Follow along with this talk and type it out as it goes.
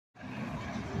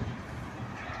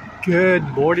Good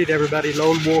morning, everybody.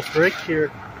 Lone Wolf Rick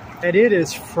here, and it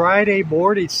is Friday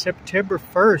morning, September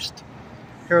 1st,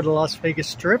 here at the Las Vegas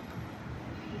Strip.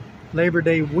 Labor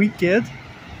Day weekend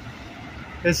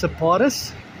is upon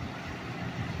us,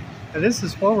 and this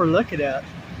is what we're looking at.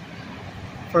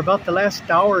 For about the last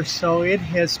hour or so, it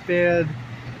has been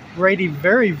raining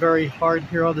very, very hard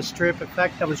here on the Strip. In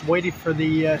fact, I was waiting for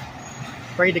the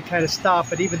rain to kind of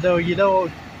stop, but even though y'all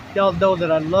know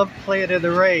that I love playing in the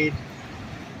rain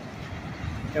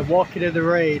and walking in the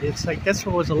rain, it's like this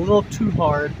one was a little too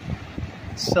hard,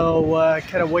 so I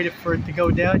kind of waited for it to go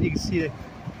down. You can see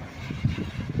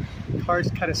the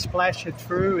cars kind of splashing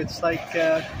through. It's like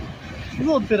a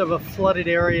little bit of a flooded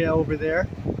area over there,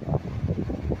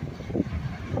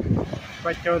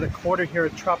 right there in the corner here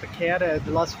at Tropicana at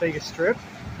the Las Vegas Strip.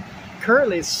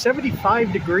 Currently it's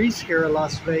 75 degrees here in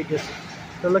Las Vegas.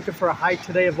 They're looking for a high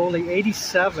today of only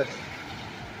 87,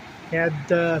 and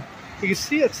you can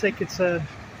see it's like it's a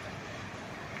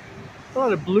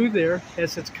lot of blue there,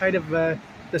 as it's kind of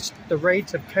the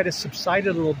rains have kind of subsided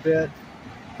a little bit,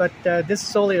 but this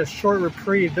is only a short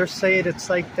reprieve. They're saying it's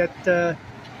like that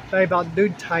by about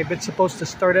noontime it's supposed to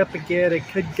start up again. It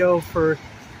could go for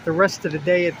the rest of the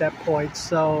day at that point.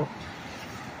 So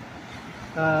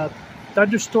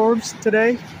thunderstorms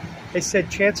today. They said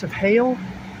chance of hail,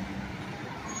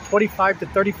 25 to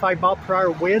 35 mile per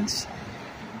hour winds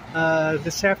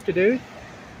this afternoon.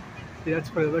 See,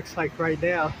 that's what it looks like right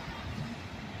now.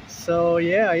 So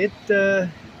yeah, it's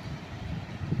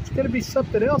gonna be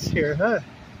something else here, huh?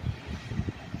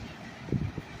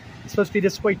 It's supposed to be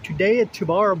this way today and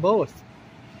tomorrow both.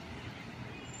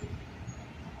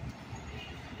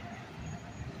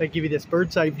 I give you this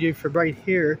bird's eye view from right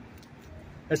here,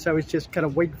 as I was just kind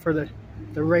of waiting for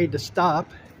the rain to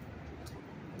stop.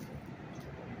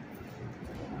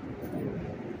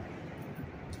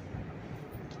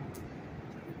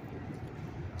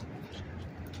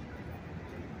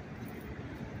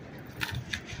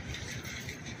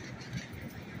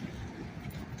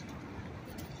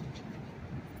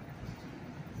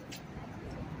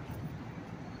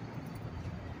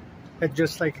 And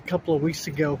just like a couple of weeks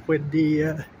ago, when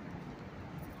the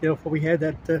when we had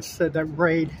that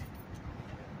rain,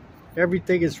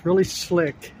 everything is really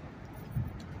slick.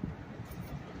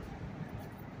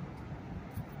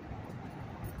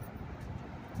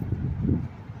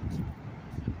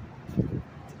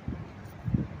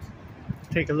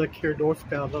 Take a look here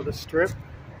northbound on the Strip.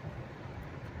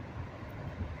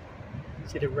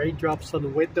 See the raindrops on the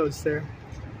windows there.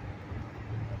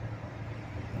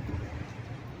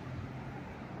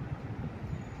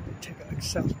 Take a look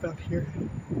southbound here.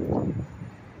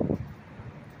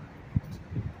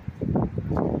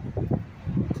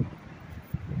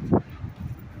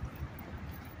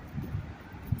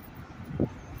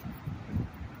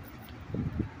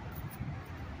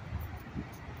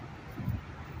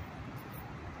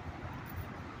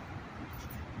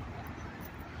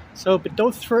 So, but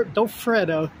don't fret.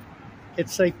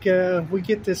 It's like we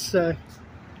get this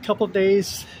couple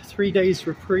days, 3 days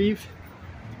reprieve.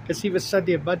 Because even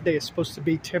Sunday and Monday is supposed to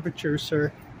be temperatures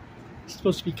are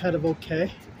supposed to be kind of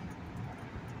okay.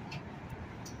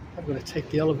 I'm going to take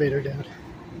the elevator down.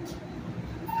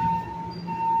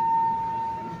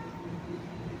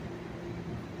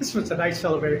 This one's a nice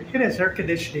elevator. It has air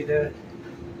conditioning.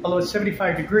 Although it's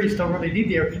 75 degrees, don't really need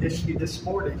the air conditioning this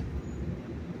morning.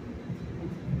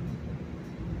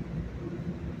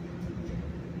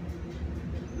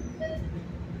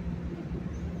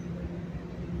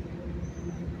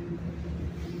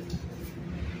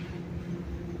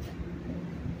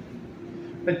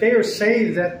 But they are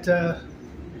saying that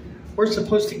we're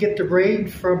supposed to get the rain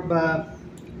from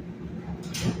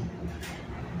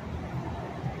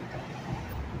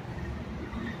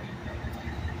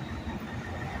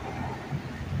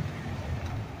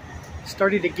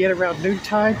starting to get around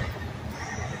noontime,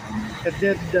 and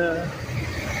then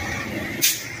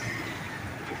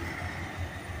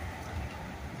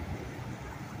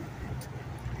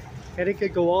and it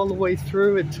could go all the way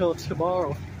through until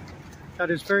tomorrow. Now,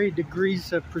 there's varying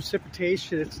degrees of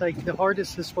precipitation. It's like the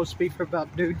hardest is supposed to be from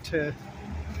about noon to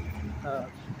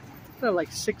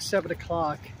like 6, 7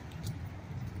 o'clock.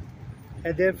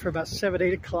 And then for about 7,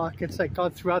 8 o'clock, it's like gone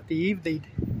throughout the evening.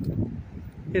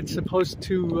 It's supposed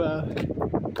to,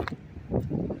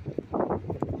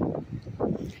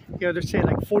 they're saying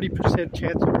like 40%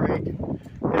 chance of rain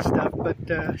and stuff. But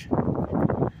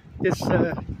this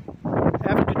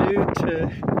afternoon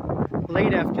to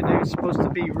late afternoon is supposed to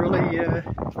be really,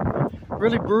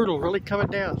 really brutal, really coming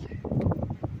down.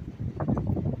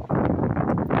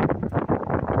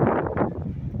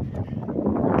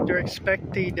 They're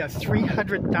expecting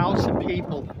 300,000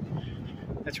 people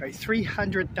That's right,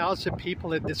 300,000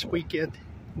 people in this weekend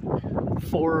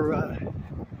for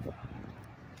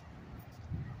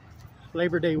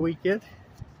Labor Day weekend.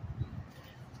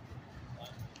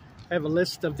 I have a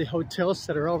list of the hotels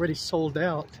that are already sold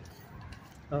out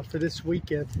for this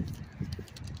weekend.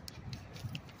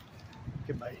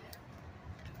 Get my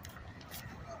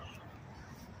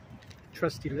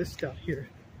trusty list out here.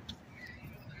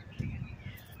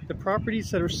 The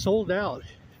properties that are sold out,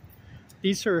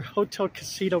 these are hotel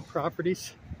casino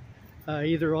properties,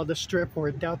 either on the Strip or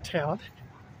in downtown.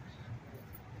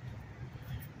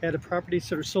 And the properties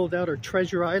that are sold out are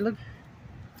Treasure Island,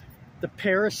 the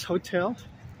Paris Hotel,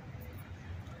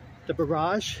 the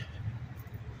Mirage,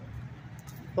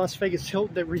 Las Vegas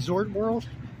Hilton at Resort World,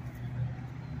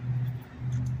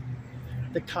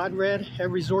 the Conrad at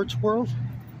Resorts World,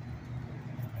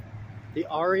 the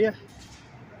Aria,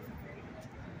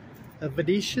 the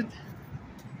Venetian,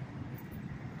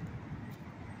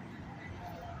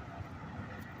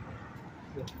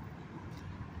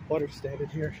 water standing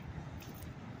here,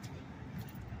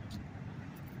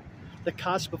 the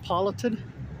Cosmopolitan,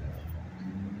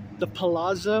 the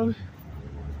Palazzo,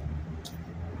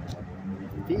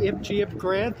 the MGM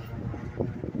Grand,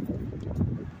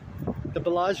 the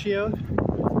Bellagio.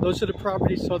 Those are the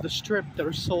properties on the Strip that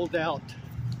are sold out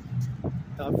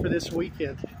for this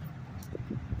weekend.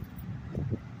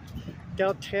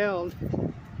 Downtown,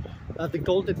 the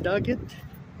Golden Nugget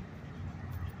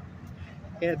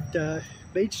and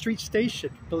Main Street Station,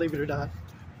 believe it or not,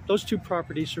 those two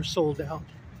properties are sold out.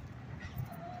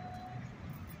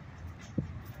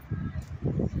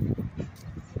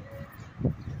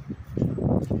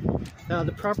 Now,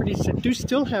 the properties that do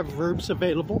still have rooms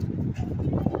available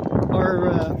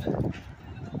are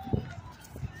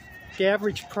the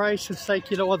average price is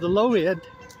like, you know, on the low end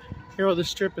here on the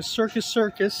Strip is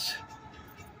Circus,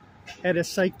 and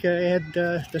it's like and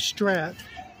the Strat,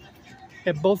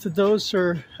 and both of those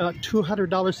are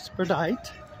 $200 per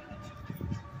night,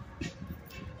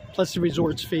 plus the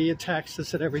resort's fee and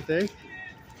taxes and everything.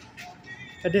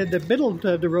 And then the middle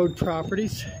of the road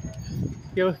properties,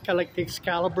 you know, kind of like the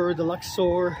Excalibur, the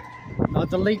Luxor,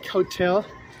 the Link Hotel,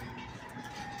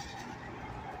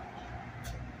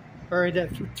 are in that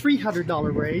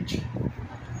 $300 range.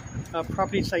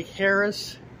 Properties like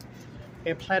Harris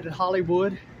and Planet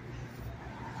Hollywood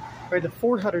are in the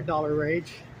 $400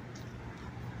 range.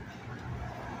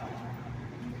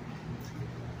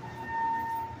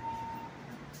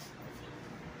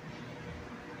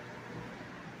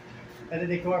 And then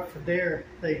they go up from there.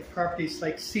 The properties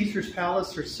like Caesar's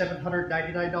Palace are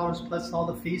 $799 plus all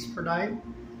the fees per night.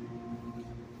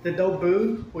 The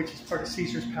Nobu, which is part of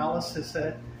Caesar's Palace, is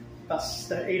about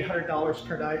 $800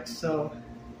 per night. So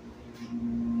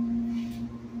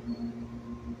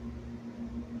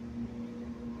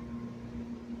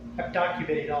I've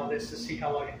documented all this to see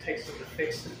how long it takes them to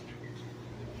fix it.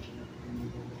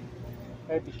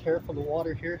 Gotta be careful of the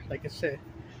water here. Like I said,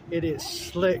 it is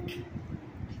slick.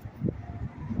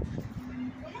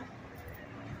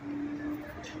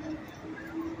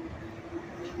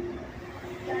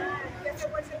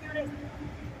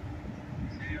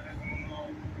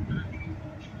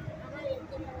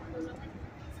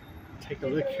 Take a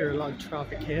look here along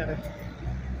Tropicana.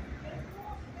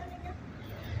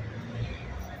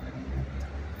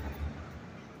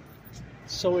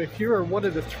 So if you're one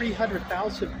of the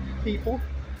 300,000 people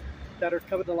that are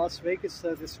coming to Las Vegas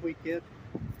this weekend,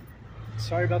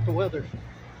 sorry about the weather.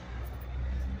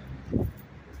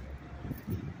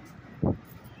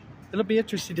 It'll be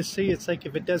interesting to see. It's like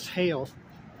if it does hail.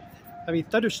 I mean,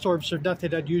 thunderstorms are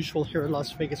nothing unusual here in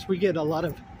Las Vegas. We get a lot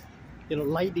of, you know,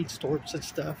 lightning storms and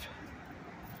stuff.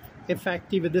 In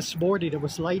fact, even this morning it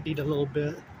was lightning a little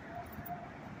bit.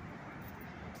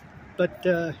 But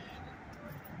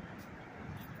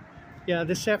yeah,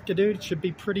 this afternoon it should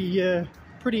be pretty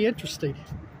interesting.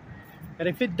 And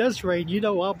if it does rain, you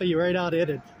know, I'll be right out in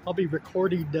it. I'll be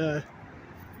recording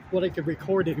what I can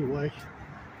record anyway,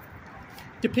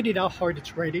 depending on how hard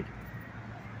it's raining.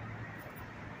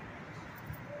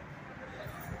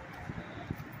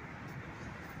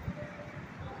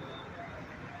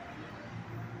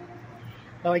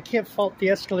 Now, I can't fault the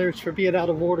escalators for being out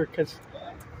of order, because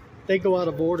they go out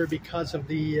of order because of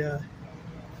the, you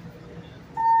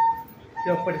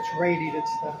know, when it's raining and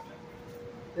stuff.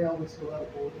 They always go out of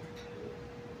order.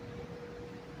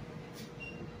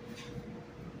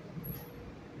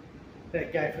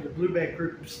 That guy from the Blue Bag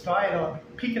Group was spying on me,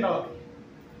 peeking on me.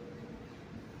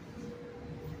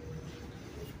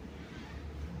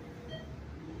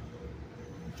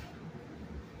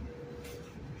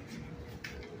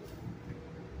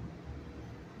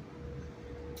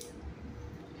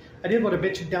 I did want to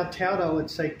mention downtown though.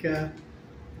 It's like the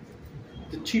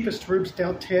cheapest rooms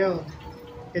downtown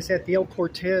is at the El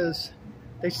Cortez.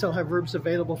 They still have rooms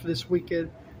available for this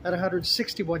weekend at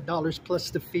 $161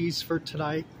 plus the fees for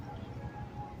tonight.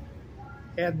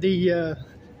 And the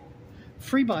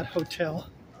Fremont Hotel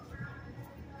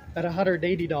at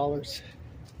 $180.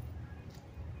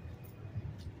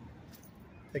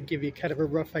 That give you kind of a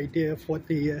rough idea of what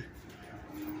the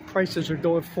prices are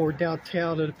going for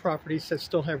downtown and the properties that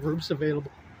still have rooms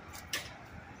available.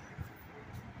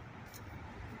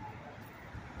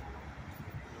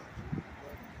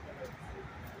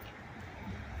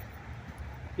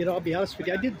 You know, I'll be honest with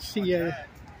you, I didn't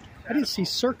see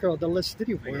Circa on the list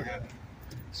anywhere.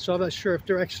 So I'm not sure if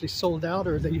they're actually sold out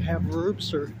or they have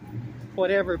rooms or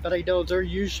whatever, but I know they're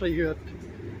usually, you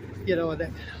know,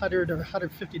 that $100 or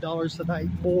 $150 a night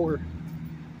more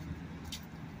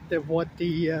than what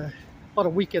the, on a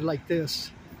weekend like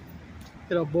this,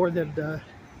 you know, more than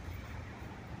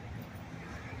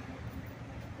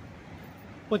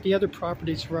what the other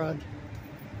properties run.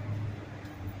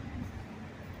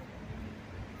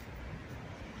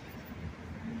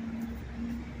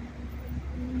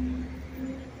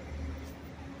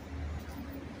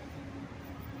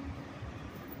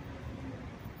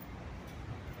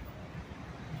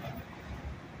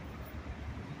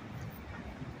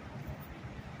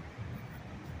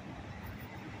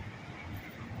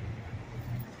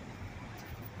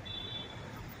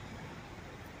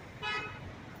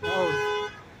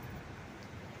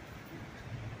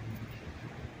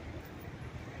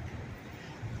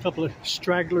 A couple of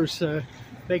stragglers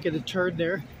making a turn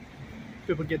there.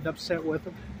 People getting upset with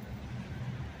them.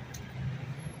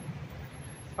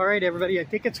 All right, everybody, I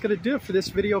think it's going to do it for this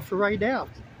video for right now.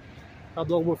 I'm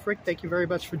Lone Wolf Rick. Thank you very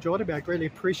much for joining me. I greatly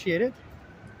appreciate it.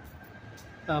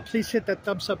 Please hit that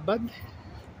thumbs up button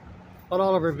on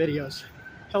all of our videos.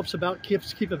 Helps about keep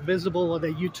it visible on the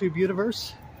YouTube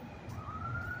universe.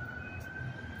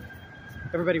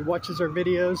 Everybody watches our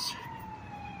videos.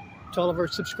 To all of our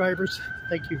subscribers,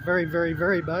 thank you very, very,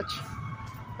 very much.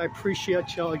 I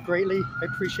appreciate y'all greatly. I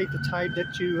appreciate the time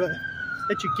that you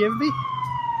give me.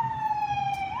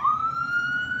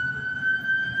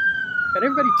 And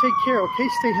everybody take care, okay?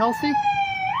 Stay healthy.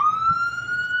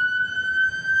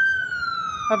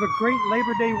 Have a great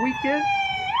Labor Day weekend.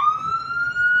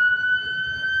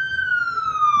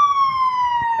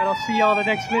 And I'll see y'all in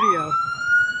the next video.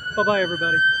 Bye-bye,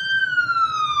 everybody.